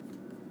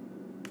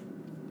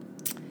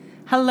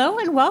Hello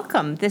and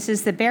welcome. This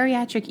is the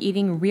Bariatric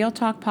Eating Real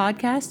Talk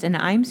podcast, and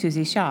I'm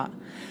Susie Shaw.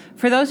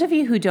 For those of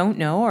you who don't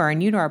know or are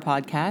new to our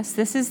podcast,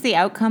 this is the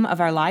outcome of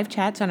our live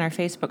chats on our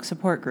Facebook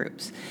support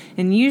groups.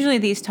 And usually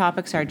these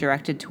topics are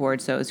directed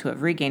towards those who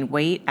have regained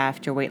weight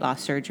after weight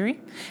loss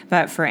surgery.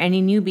 But for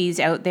any newbies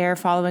out there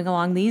following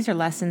along, these are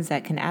lessons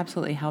that can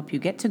absolutely help you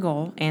get to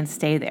goal and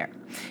stay there.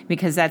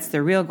 Because that's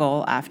the real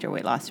goal after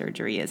weight loss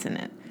surgery, isn't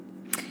it?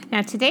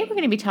 Now, today we're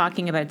going to be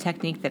talking about a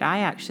technique that I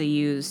actually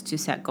use to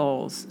set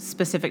goals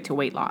specific to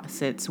weight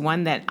loss. It's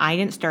one that I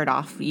didn't start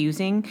off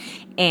using,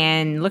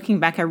 and looking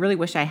back, I really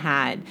wish I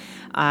had.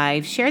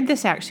 I've shared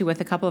this actually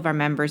with a couple of our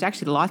members,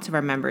 actually lots of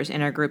our members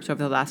in our groups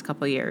over the last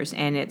couple of years,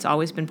 and it's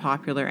always been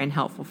popular and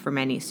helpful for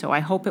many, so I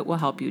hope it will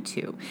help you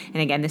too.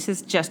 And again, this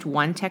is just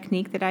one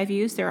technique that I've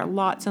used. There are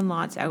lots and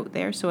lots out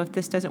there, so if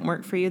this doesn't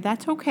work for you,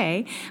 that's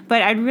okay.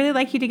 But I'd really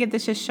like you to give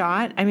this a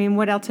shot. I mean,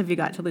 what else have you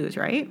got to lose,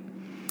 right?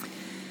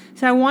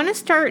 So I want to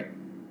start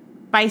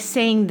by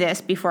saying this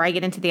before I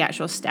get into the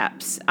actual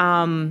steps.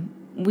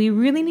 We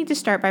really need to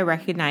start by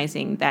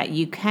recognizing that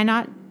you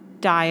cannot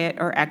diet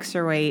or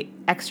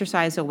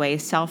exercise away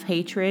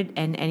self-hatred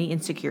and any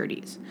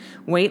insecurities.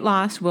 Weight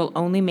loss will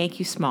only make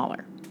you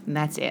smaller, and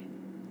that's it.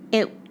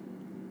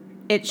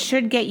 It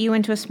should get you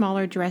into a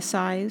smaller dress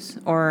size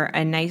or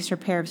a nicer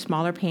pair of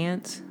smaller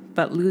pants.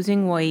 But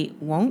losing weight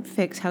won't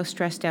fix how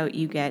stressed out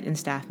you get in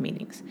staff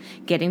meetings.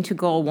 Getting to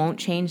goal won't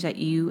change that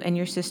you and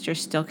your sister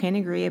still can't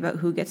agree about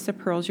who gets the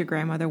pearls your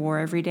grandmother wore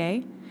every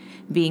day.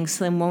 Being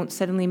slim won't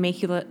suddenly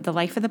make you the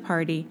life of the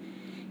party,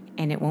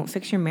 and it won't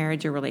fix your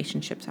marriage or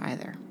relationships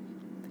either.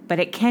 But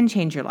it can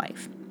change your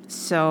life.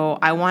 So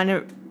I want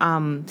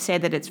to say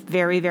that it's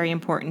very, very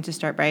important to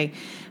start by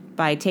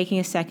taking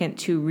a second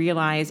to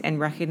realize and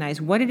recognize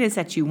what it is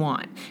that you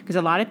want. Because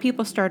a lot of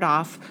people start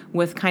off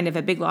with kind of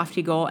a big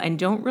lofty goal and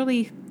don't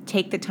really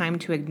take the time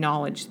to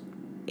acknowledge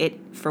it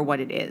for what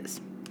it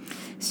is.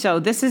 So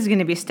this is going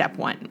to be step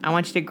one. I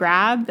want you to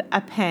grab a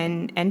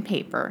pen and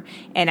paper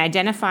and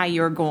identify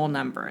your goal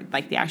number,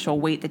 like the actual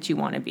weight that you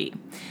want to be.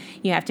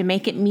 You have to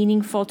make it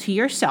meaningful to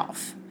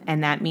yourself.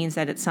 And that means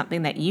that it's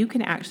something that you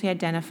can actually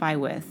identify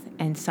with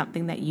and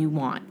something that you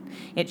want.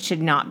 It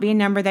should not be a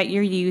number that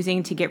you're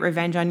using to get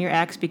revenge on your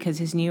ex because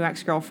his new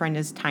ex-girlfriend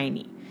is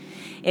tiny.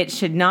 It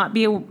should not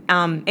be,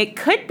 it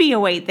could be a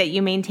weight that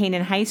you maintained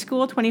in high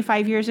school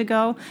 25 years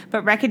ago,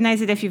 but recognize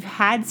that if you've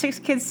had 6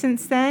 kids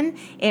since then,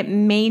 it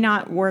may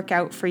not work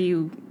out for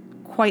you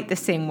quite the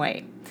same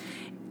way.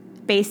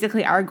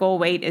 Basically, our goal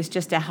weight is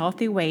just a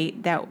healthy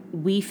weight that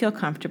we feel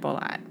comfortable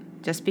at.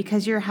 Just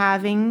because you're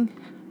having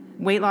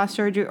weight loss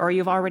surgery or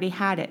you've already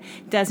had it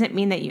doesn't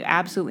mean that you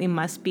absolutely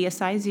must be a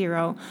size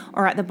 0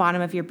 or at the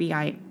bottom of your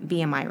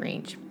BMI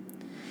range.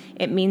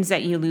 It means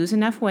that you lose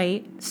enough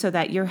weight so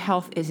that your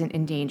health isn't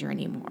in danger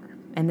anymore.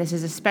 And this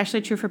is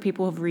especially true for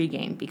people who've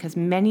regained, because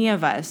many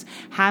of us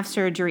have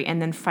surgery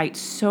and then fight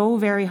so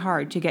very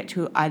hard to get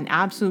to an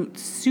absolute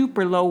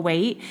super low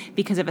weight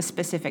because of a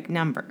specific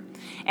number.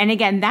 And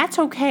again, that's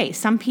okay.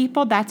 Some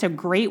people, that's a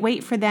great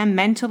weight for them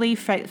mentally,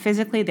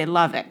 physically, they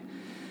love it.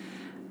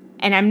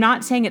 And I'm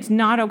not saying it's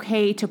not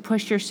okay to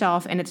push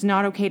yourself and it's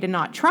not okay to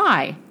not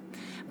try,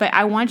 but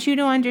I want you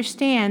to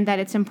understand that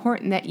it's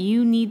important that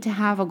you need to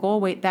have a goal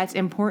weight that's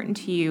important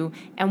to you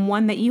and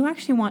one that you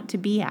actually want to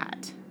be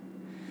at.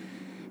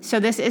 So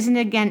this isn't,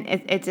 again,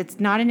 it's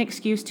not an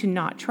excuse to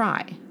not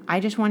try. I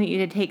just wanted you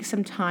to take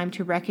some time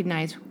to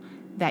recognize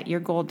that your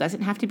goal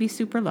doesn't have to be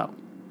super low.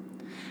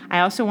 I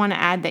also want to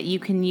add that you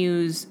can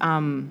use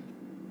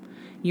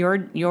your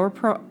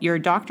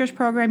doctor's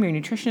program, your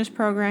nutritionist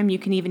program. You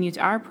can even use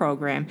our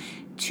program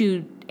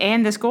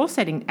and this goal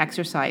setting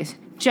exercise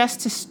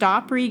just to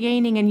stop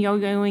regaining and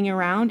yo-yoing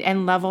around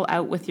and level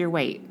out with your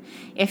weight.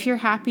 If you're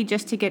happy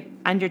just to get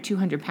under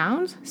 200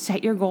 pounds,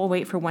 set your goal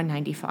weight for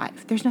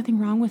 195. There's nothing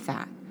wrong with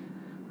that.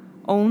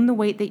 Own the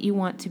weight that you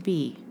want to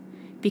be,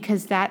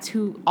 because that's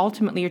who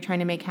ultimately you're trying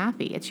to make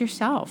happy. It's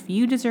yourself.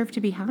 You deserve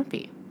to be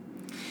happy.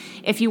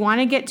 If you want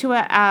to get to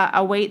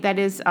a weight that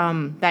is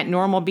that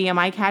normal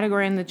BMI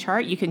category in the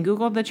chart, you can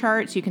Google the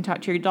charts, you can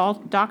talk to your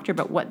doctor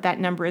about what that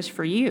number is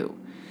for you.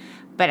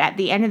 But at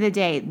the end of the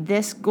day,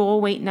 this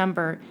goal weight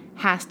number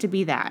has to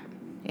be that.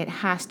 It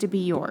has to be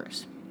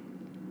yours.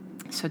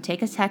 So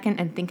take a second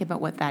and think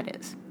about what that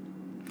is.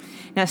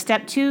 Now,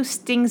 step 2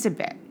 stings a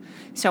bit.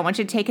 So I want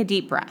you to take a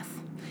deep breath.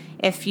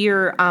 If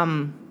you're,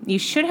 you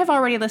should have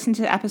already listened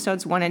to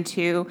episodes 1 and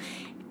 2,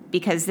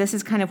 because this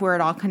is kind of where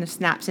it all kind of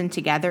snaps in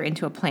together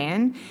into a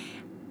plan.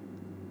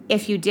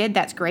 If you did,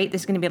 that's great.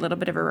 This is going to be a little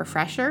bit of a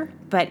refresher.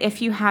 But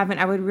if you haven't,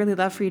 I would really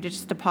love for you to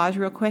just to pause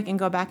real quick and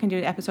go back and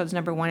do episodes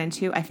number 1 and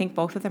 2. I think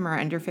both of them are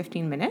under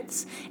 15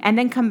 minutes. And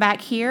then come back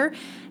here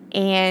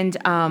and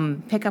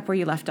pick up where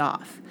you left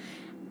off.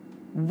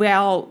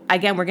 Well,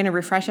 again, we're going to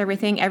refresh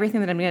everything.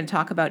 Everything that I'm going to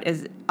talk about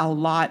is a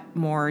lot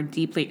more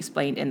deeply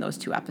explained in those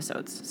 2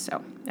 episodes.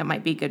 So it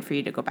might be good for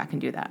you to go back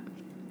and do that.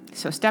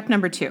 So step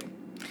number 2.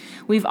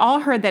 We've all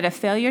heard that a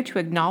failure to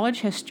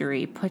acknowledge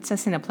history puts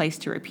us in a place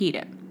to repeat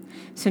it.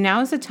 So now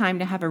is the time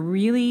to have a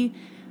really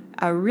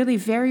a really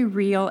very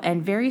real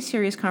and very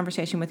serious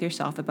conversation with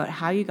yourself about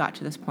how you got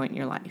to this point in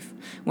your life.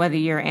 Whether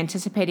you're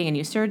anticipating a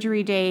new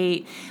surgery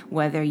date,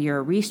 whether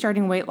you're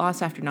restarting weight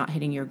loss after not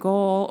hitting your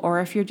goal, or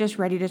if you're just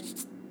ready to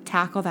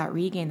tackle that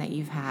regain that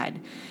you've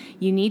had,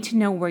 you need to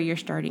know where you're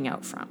starting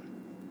out from.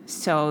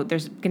 So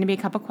there's going to be a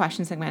couple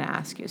questions I'm going to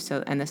ask you.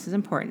 And this is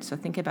important. So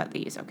think about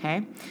these,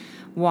 okay?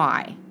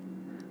 Why?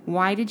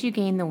 Why did you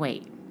gain the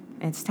weight?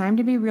 It's time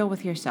to be real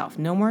with yourself.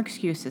 No more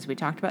excuses. We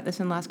talked about this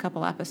in the last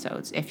couple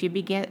episodes. If you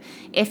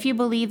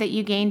believe that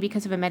you gained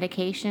because of a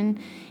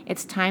medication,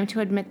 it's time to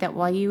admit that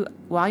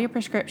while your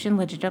prescription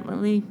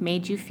legitimately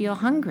made you feel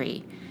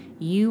hungry,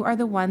 you are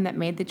the one that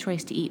made the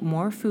choice to eat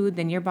more food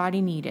than your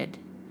body needed.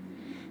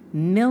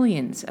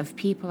 Millions of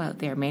people out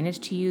there manage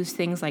to use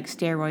things like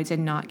steroids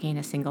and not gain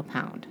a single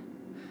pound.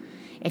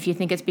 If you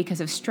think it's because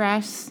of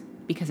stress,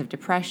 because of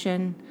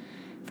depression,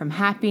 from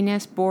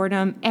happiness,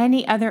 boredom,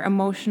 any other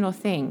emotional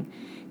thing,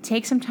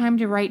 take some time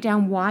to write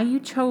down why you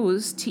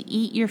chose to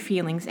eat your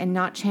feelings and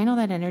not channel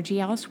that energy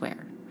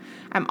elsewhere.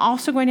 I'm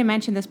also going to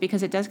mention this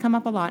because it does come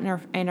up a lot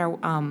in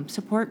our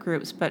support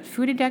groups, but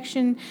food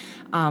addiction,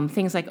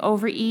 things like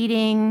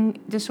overeating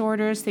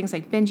disorders, things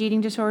like binge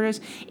eating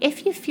disorders,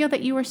 if you feel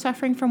that you are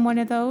suffering from one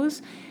of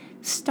those,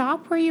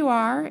 stop where you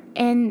are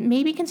and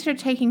maybe consider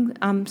taking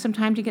some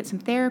time to get some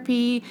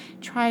therapy,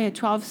 try a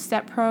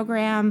 12-step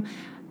program,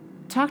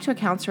 talk to a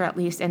counselor at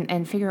least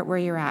and figure out where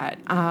you're at.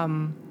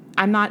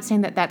 I'm not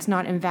saying that that's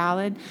not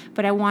invalid,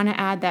 but I want to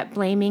add that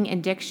blaming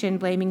addiction,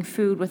 blaming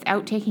food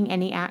without taking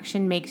any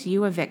action makes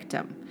you a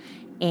victim.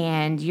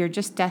 And you're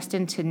just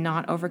destined to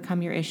not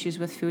overcome your issues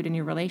with food and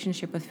your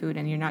relationship with food,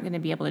 and you're not going to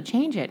be able to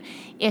change it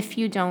if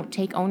you don't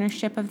take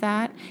ownership of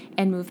that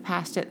and move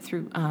past it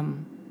through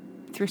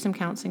some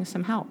counseling,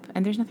 some help.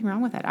 And there's nothing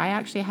wrong with that. I've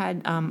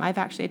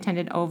actually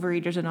attended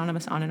Overeaters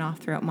Anonymous on and off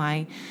throughout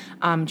my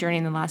journey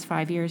in the last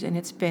 5 years, and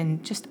it's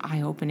been just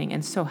eye-opening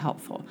and so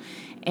helpful.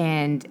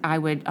 And I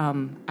would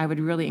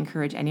really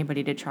encourage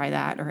anybody to try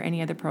that or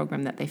any other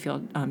program that they feel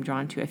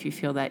drawn to if you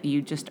feel that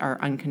you just are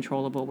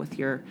uncontrollable with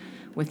your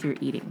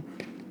eating.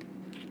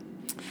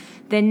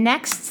 The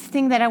next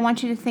thing that I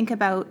want you to think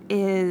about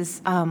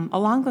is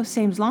along those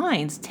same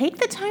lines. Take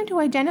the time to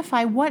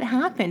identify what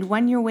happened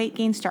when your weight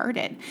gain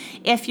started.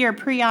 If you're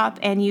pre-op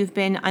and you've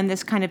been on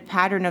this kind of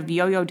pattern of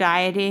yo-yo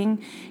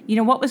dieting,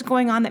 what was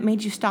going on that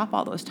made you stop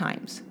all those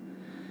times?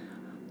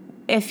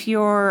 If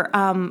you're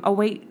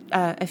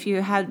if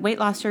you had weight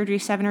loss surgery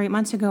 7 or 8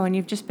 months ago and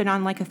you've just been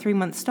on like a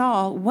 3-month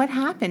stall, what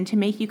happened to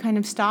make you kind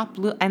of stop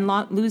and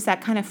lose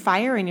that kind of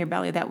fire in your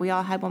belly that we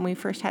all had when we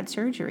first had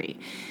surgery?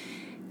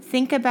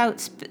 Think about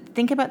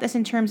this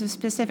in terms of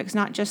specifics,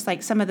 not just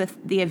like some of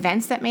the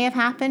events that may have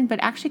happened, but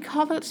actually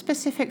call out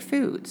specific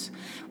foods.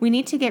 We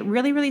need to get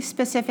really, really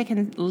specific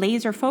and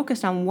laser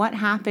focused on what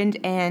happened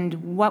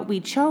and what we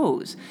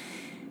chose.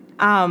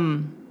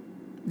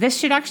 This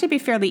should actually be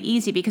fairly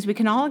easy because we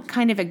can all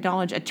kind of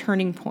acknowledge a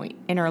turning point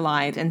in our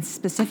lives and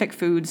specific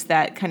foods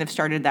that kind of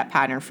started that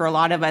pattern. For a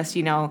lot of us,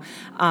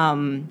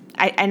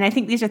 I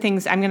think these are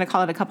things, I'm going to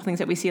call it a couple things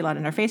that we see a lot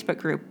in our Facebook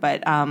group,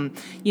 but,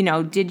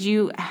 did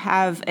you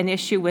have an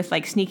issue with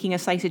like sneaking a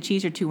slice of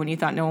cheese or two when you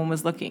thought no one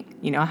was looking?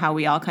 How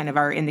we all kind of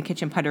are in the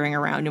kitchen puttering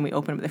around and we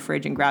open up the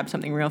fridge and grab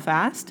something real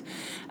fast?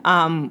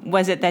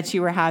 Was it that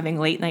you were having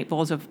late night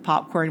bowls of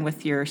popcorn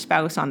with your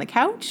spouse on the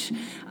couch?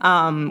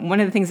 One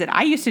of the things that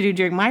I used to do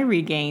during my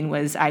regain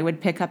was I would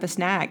pick up a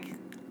snack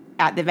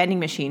at the vending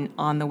machine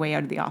on the way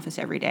out of the office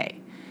every day.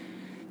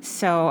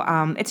 So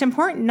it's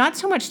important not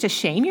so much to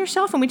shame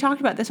yourself, and we talked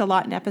about this a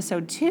lot in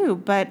episode 2,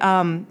 but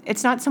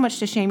it's not so much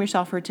to shame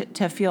yourself or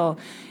to feel,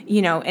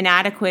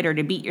 inadequate or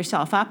to beat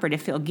yourself up or to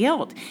feel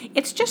guilt.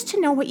 It's just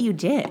to know what you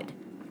did.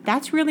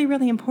 That's really,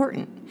 really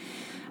important.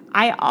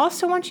 I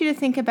also want you to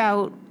think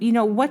about,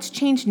 what's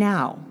changed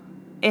now.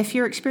 If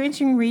you're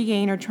experiencing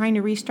regain or trying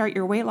to restart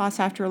your weight loss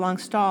after a long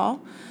stall,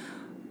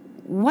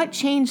 what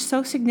changed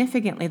so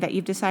significantly that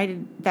you've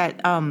decided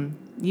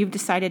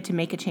to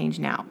make a change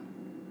now?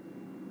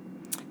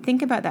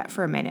 Think about that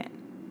for a minute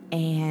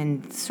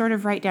and sort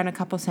of write down a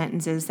couple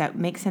sentences that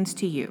make sense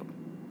to you.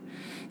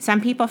 Some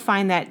people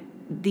find that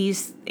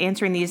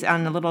answering these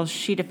on a little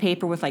sheet of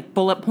paper with like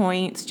bullet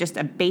points, just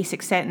a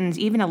basic sentence,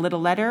 even a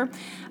little letter,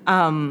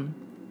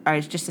 or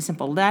it's just a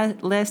simple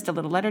list, a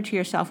little letter to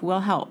yourself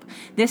will help.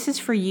 This is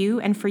for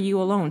you and for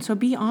you alone. So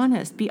be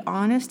honest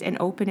and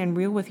open and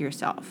real with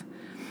yourself.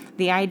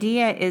 The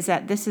idea is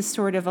that this is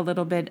sort of a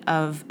little bit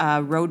of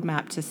a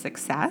roadmap to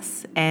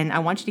success, and I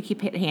want you to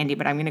keep it handy,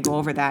 but I'm going to go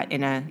over that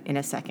in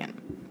a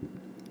second.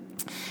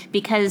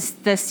 Because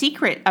the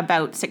secret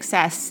about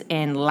success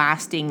and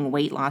lasting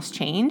weight loss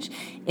change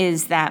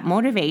is that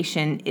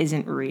motivation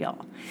isn't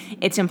real.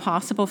 It's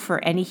impossible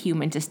for any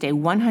human to stay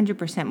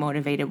 100%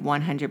 motivated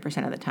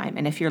 100% of the time.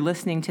 And if you're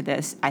listening to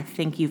this, I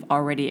think you've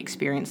already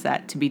experienced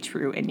that to be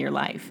true in your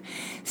life.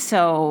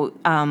 So,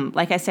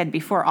 like I said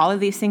before, all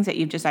of these things that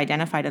you've just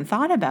identified and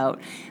thought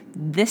about,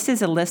 this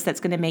is a list that's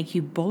going to make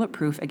you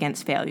bulletproof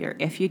against failure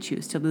if you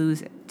choose to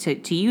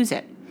use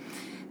it.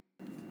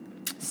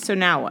 So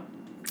now what?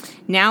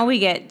 Now we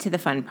get to the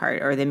fun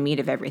part, or the meat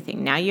of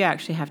everything. Now you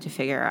actually have to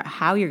figure out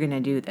how you're going to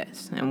do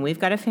this. And we've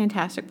got a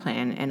fantastic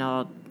plan, and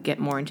I'll get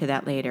more into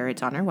that later.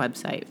 It's on our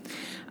website.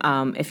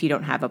 If you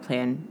don't have a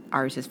plan,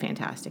 ours is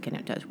fantastic and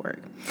it does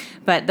work.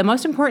 But the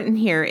most important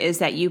here is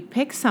that you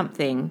pick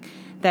something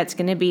that's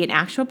going to be an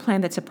actual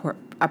plan that's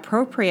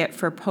appropriate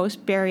for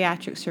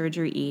post-bariatric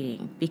surgery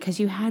eating, because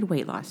you had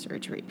weight loss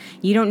surgery.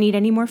 You don't need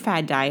any more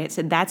fad diets,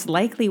 and that's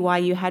likely why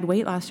you had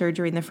weight loss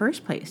surgery in the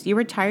first place. You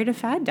were tired of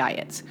fad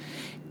diets.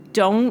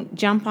 Don't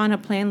jump on a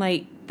plan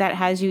like that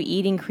has you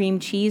eating cream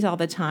cheese all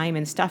the time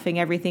and stuffing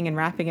everything and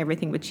wrapping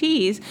everything with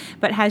cheese,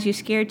 but has you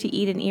scared to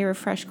eat an ear of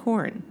fresh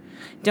corn.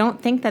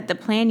 Don't think that the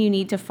plan you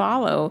need to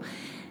follow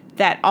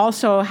that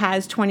also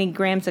has 20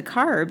 grams of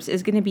carbs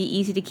is going to be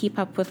easy to keep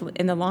up with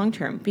in the long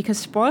term, because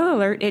spoiler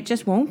alert, it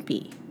just won't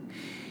be.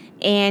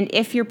 And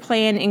if your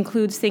plan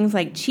includes things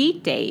like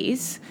cheat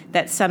days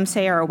that some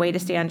say are a way to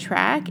stay on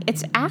track,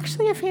 it's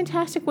actually a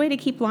fantastic way to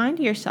keep lying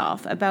to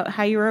yourself about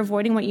how you're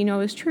avoiding what you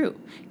know is true.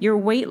 Your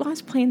weight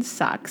loss plan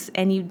sucks,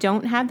 and you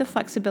don't have the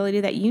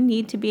flexibility that you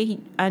need to be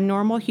a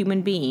normal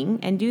human being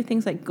and do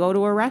things like go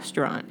to a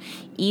restaurant,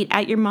 eat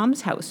at your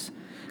mom's house,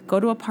 go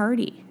to a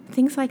party,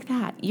 things like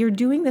that. You're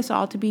doing this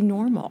all to be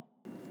normal.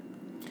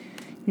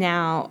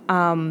 Now,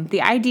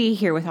 the idea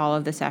here with all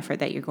of this effort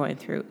that you're going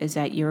through is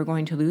that you're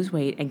going to lose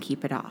weight and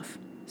keep it off.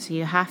 So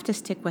you have to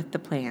stick with the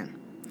plan.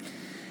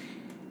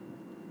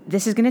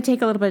 This is going to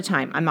take a little bit of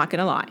time. I'm not going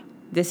to lie.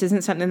 This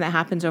isn't something that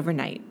happens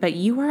overnight, but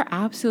you are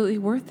absolutely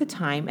worth the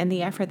time and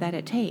the effort that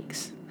it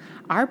takes.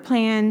 Our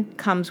plan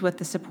comes with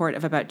the support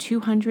of about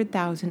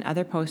 200,000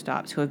 other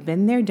post-ops who have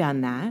been there,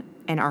 done that,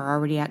 and are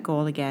already at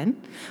goal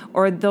again,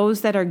 or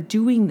those that are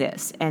doing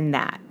this and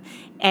that.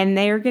 And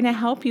they're going to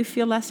help you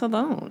feel less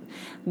alone.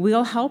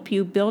 We'll help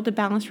you build a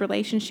balanced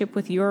relationship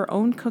with your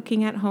own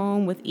cooking at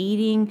home, with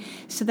eating,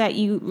 so that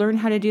you learn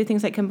how to do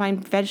things like combine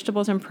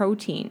vegetables and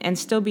protein and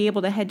still be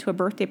able to head to a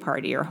birthday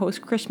party or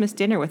host Christmas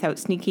dinner without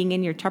sneaking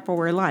in your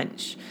Tupperware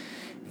lunch.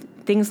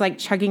 Things like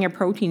chugging a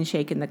protein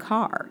shake in the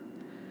car.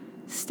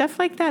 Stuff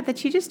like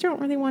that you just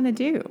don't really want to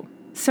do.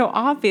 So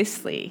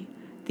obviously,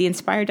 the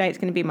Inspired Diet is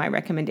going to be my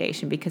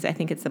recommendation because I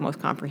think it's the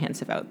most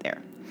comprehensive out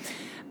there.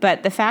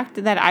 But the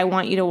fact that I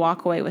want you to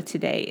walk away with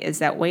today is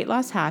that weight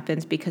loss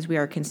happens because we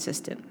are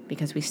consistent,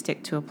 because we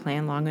stick to a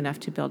plan long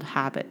enough to build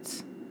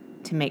habits,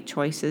 to make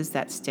choices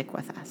that stick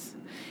with us.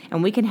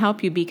 And we can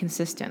help you be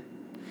consistent,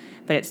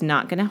 but it's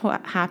not going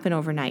to happen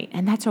overnight,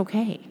 and that's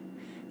okay.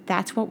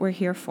 That's what we're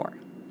here for.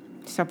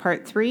 So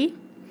part 3,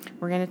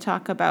 we're going to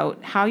talk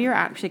about how you're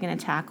actually going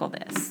to tackle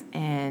this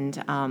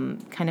and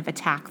kind of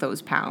attack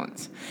those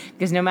pounds.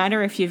 Because no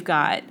matter if you've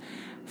got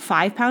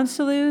 5 pounds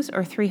to lose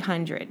or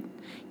 300,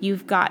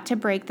 you've got to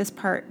break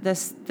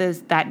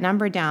that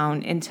number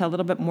down into a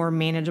little bit more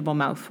manageable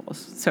mouthfuls,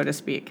 so to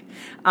speak.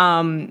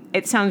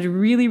 It sounds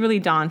really, really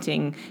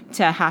daunting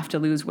to have to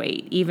lose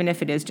weight, even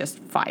if it is just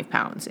 5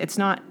 pounds. It's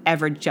not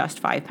ever just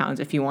 5 pounds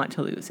if you want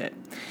to lose it.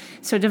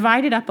 So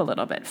divide it up a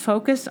little bit.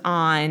 Focus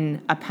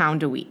on a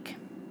pound a week.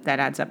 That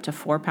adds up to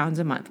 4 pounds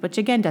a month, which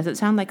again doesn't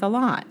sound like a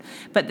lot,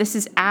 but this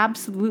is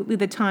absolutely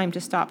the time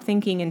to stop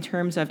thinking in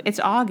terms of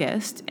it's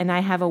August and I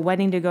have a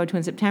wedding to go to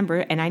in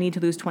September and I need to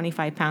lose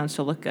 25 pounds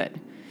to look good.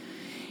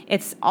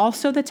 It's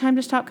also the time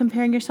to stop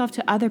comparing yourself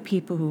to other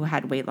people who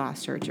had weight loss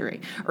surgery,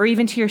 or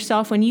even to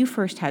yourself when you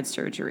first had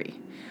surgery.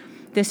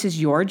 This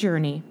is your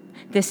journey.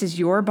 This is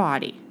your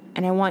body.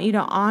 And I want you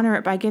to honor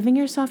it by giving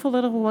yourself a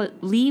little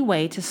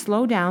leeway to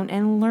slow down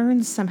and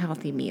learn some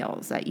healthy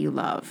meals that you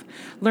love.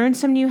 Learn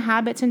some new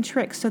habits and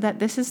tricks so that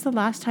this is the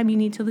last time you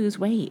need to lose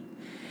weight.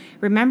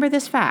 Remember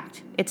this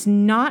fact. It's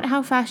not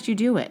how fast you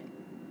do it.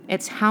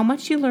 It's how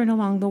much you learn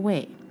along the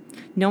way.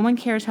 No one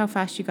cares how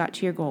fast you got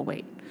to your goal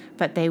weight,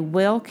 but they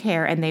will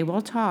care and they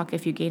will talk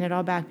if you gain it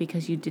all back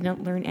because you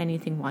didn't learn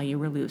anything while you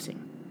were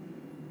losing.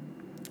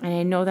 And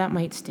I know that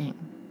might sting.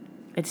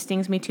 It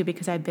stings me too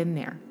because I've been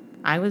there.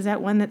 I was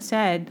that one that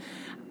said,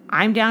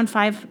 I'm down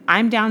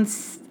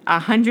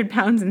 100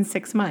 pounds in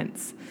 6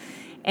 months.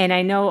 And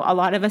I know a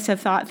lot of us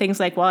have thought things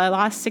like, well, I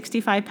lost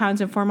 65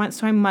 pounds in 4 months,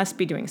 so I must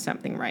be doing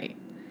something right.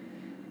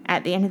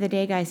 At the end of the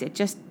day, guys, it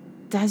just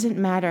doesn't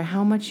matter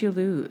how much you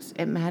lose.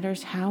 It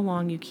matters how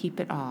long you keep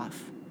it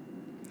off.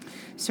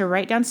 So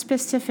write down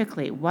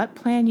specifically what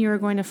plan you are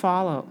going to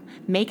follow.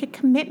 Make a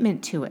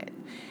commitment to it.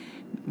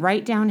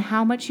 Write down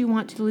how much you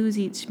want to lose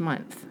each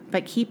month.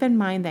 But keep in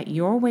mind that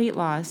your weight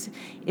loss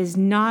is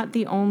not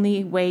the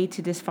only way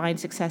to define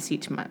success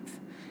each month.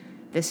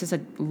 This is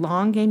a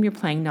long game you're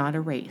playing, not a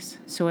race.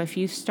 So if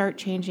you start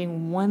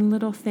changing one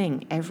little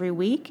thing every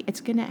week, it's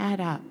going to add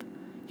up.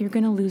 You're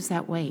going to lose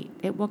that weight.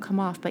 It will come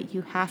off, but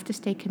you have to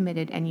stay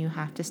committed and you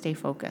have to stay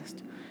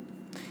focused.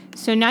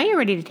 So now you're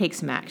ready to take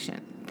some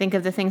action. Think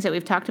of the things that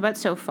we've talked about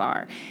so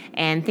far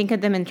and think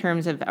of them in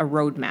terms of a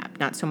roadmap,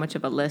 not so much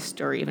of a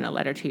list or even a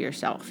letter to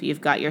yourself.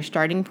 You've got your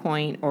starting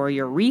point or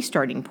your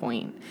restarting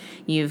point.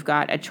 You've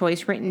got a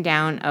choice written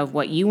down of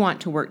what you want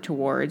to work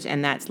towards,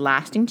 and that's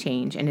lasting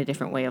change and a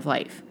different way of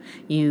life.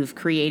 You've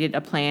created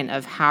a plan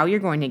of how you're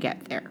going to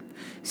get there.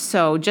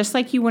 So just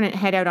like you wouldn't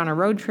head out on a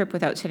road trip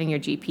without setting your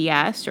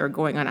GPS or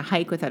going on a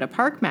hike without a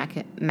park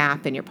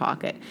map in your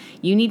pocket,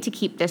 you need to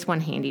keep this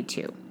one handy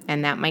too.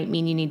 And that might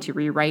mean you need to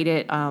rewrite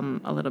it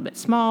a little bit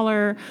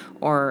smaller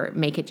or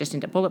make it just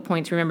into bullet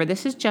points. Remember,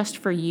 this is just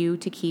for you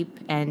to keep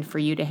and for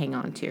you to hang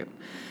on to.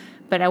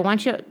 But I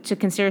want you to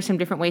consider some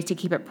different ways to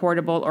keep it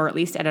portable or at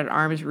least at an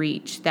arm's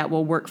reach that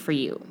will work for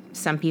you.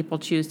 Some people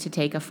choose to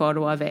take a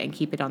photo of it and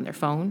keep it on their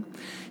phone.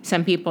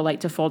 Some people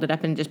like to fold it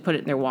up and just put it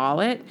in their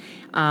wallet.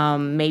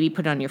 Maybe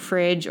put it on your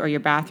fridge or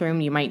your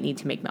bathroom. You might need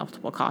to make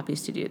multiple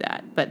copies to do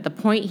that. But the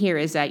point here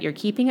is that you're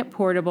keeping it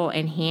portable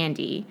and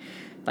handy,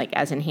 like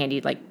as in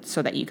handy, like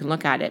so that you can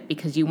look at it,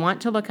 because you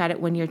want to look at it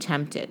when you're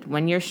tempted,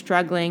 when you're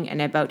struggling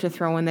and about to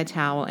throw in the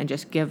towel and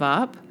just give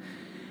up.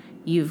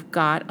 You've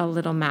got a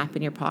little map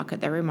in your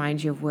pocket that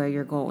reminds you of where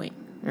you're going,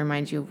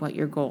 reminds you of what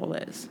your goal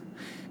is.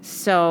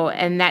 So,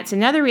 and that's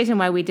another reason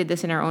why we did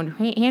this in our own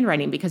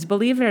handwriting, because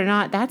believe it or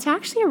not, that's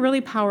actually a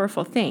really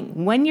powerful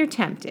thing. When you're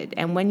tempted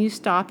and when you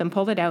stop and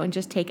pull it out and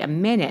just take a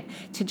minute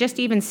to just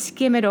even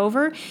skim it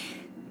over,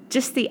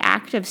 just the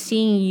act of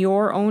seeing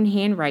your own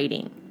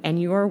handwriting and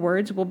your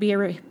words will be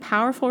a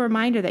powerful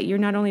reminder that you're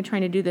not only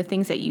trying to do the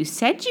things that you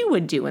said you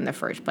would do in the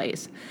first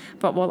place,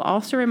 but will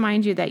also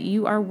remind you that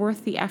you are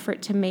worth the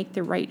effort to make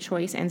the right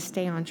choice and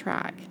stay on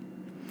track.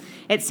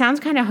 It sounds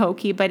kind of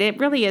hokey, but it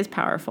really is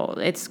powerful.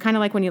 It's kind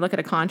of like when you look at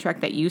a contract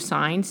that you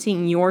signed,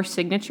 seeing your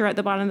signature at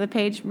the bottom of the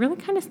page really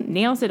kind of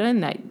nails it in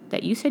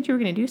that you said you were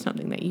going to do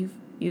something, that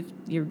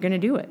you're going to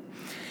do it.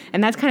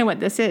 And that's kind of what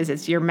this is.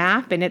 It's your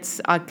map, and it's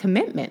a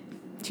commitment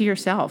to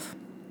yourself.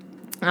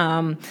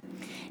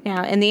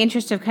 Now, in the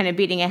interest of kind of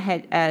beating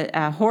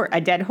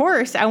a dead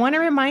horse, I want to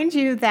remind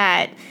you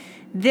that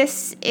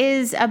this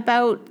is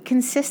about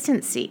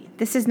consistency.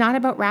 This is not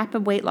about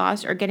rapid weight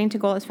loss or getting to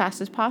goal as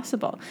fast as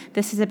possible.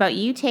 This is about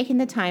you taking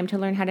the time to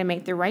learn how to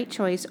make the right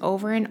choice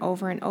over and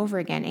over and over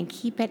again and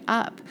keep it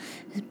up.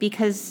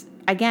 Because,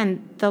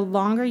 again, the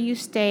longer you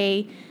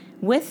stay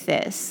with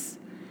this,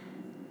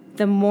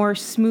 the more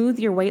smooth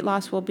your weight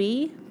loss will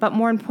be, but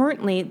more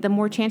importantly, the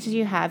more chances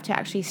you have to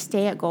actually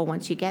stay at goal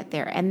once you get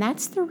there. And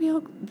that's the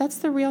real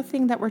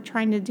thing that we're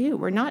trying to do.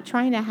 We're not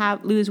trying to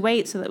lose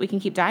weight so that we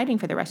can keep dieting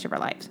for the rest of our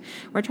lives.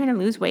 We're trying to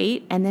lose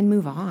weight and then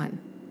move on.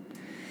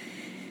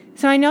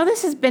 So I know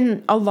this has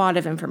been a lot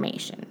of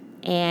information,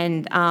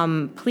 and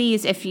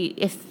please, if you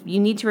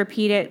need to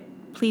repeat it,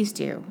 please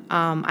do.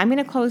 I'm going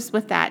to close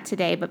with that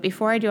today, but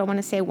before I do, I want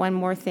to say one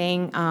more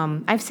thing.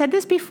 I've said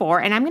this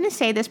before, and I'm going to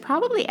say this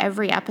probably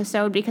every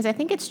episode because I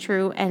think it's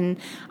true, and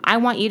I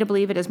want you to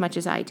believe it as much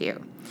as I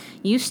do.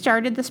 You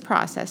started this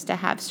process to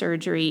have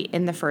surgery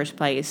in the first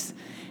place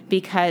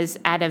because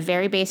at a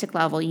very basic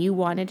level, you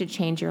wanted to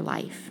change your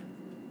life.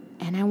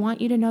 And I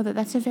want you to know that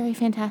that's a very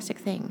fantastic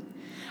thing.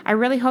 I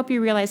really hope you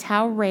realize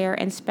how rare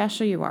and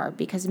special you are,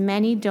 because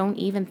many don't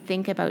even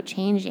think about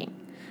changing,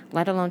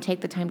 let alone take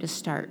the time to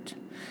start.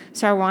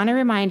 So I want to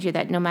remind you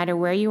that no matter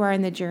where you are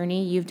in the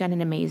journey, you've done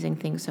an amazing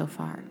thing so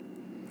far.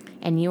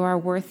 And you are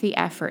worth the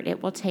effort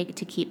it will take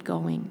to keep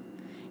going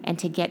and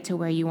to get to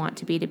where you want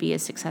to be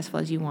as successful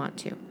as you want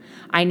to.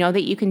 I know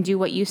that you can do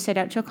what you set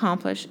out to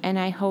accomplish, and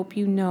I hope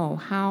you know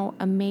how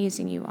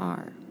amazing you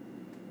are.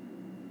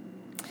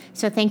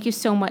 So thank you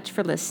so much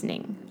for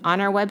listening. On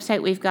our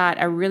website, we've got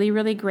a really,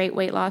 really great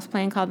weight loss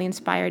plan called the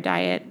Inspire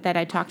Diet that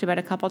I talked about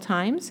a couple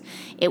times.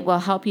 It will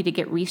help you to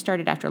get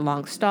restarted after a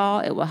long stall.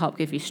 It will help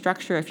give you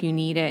structure if you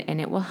need it, and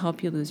it will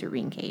help you lose your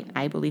lean weight.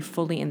 I believe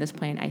fully in this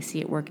plan. I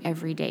see it work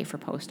every day for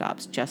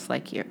post-ops, just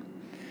like you.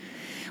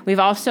 We've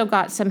also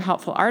got some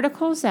helpful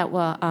articles that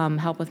will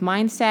help with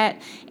mindset.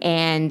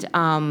 And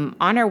on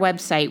our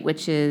website,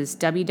 which is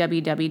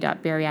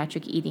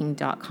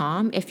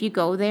www.bariatriceating.com, if you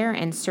go there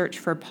and search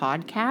for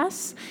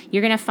podcasts,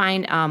 you're going to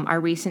find our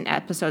recent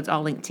episodes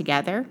all linked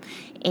together.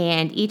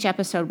 And each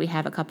episode, we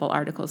have a couple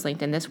articles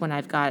linked. And this one,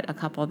 I've got a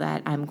couple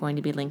that I'm going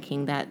to be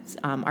linking that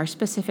are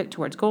specific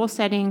towards goal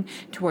setting,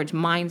 towards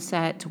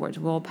mindset, towards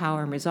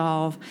willpower and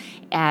resolve,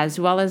 as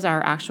well as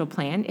our actual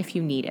plan if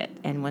you need it.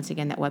 And once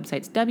again, that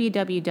website's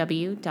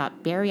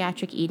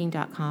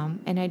www.bariatriceating.com.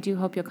 And I do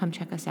hope you'll come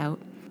check us out.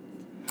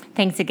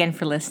 Thanks again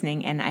for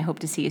listening, and I hope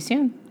to see you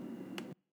soon.